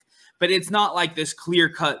but it's not like this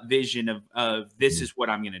clear-cut vision of this is what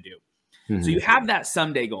I'm going to do. So you have that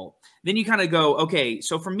someday goal. Then you kind of go, okay,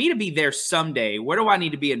 so for me to be there someday, where do I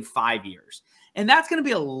need to be in 5 years? And that's going to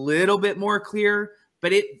be a little bit more clear,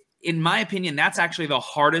 but in my opinion, that's actually the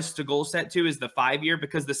hardest to goal set to is the 5 year,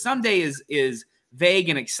 because the someday is vague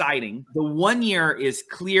and exciting. The 1 year is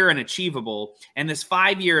clear and achievable. And this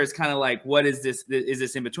 5 year is kind of like, what is this? Is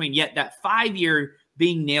this in between? Yet that 5 year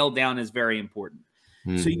being nailed down is very important.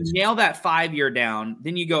 So you nail that 5 year down,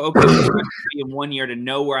 then you go, okay, what do I need to be in 1 year to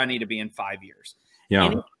know where I need to be in 5 years?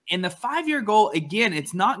 Yeah. And the 5 year goal, again,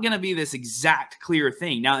 it's not going to be this exact clear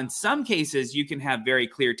thing. Now, in some cases, you can have very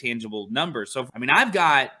clear, tangible numbers. So, I mean, I've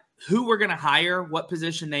got who we're going to hire, what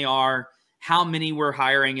position they are, how many we're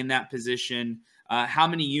hiring in that position, how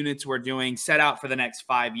many units we're doing, set out for the next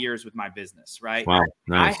 5 years with my business, right? Wow,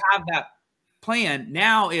 nice. I have that plan.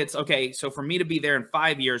 Now it's, okay, so for me to be there in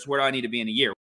 5 years, where do I need to be in a year?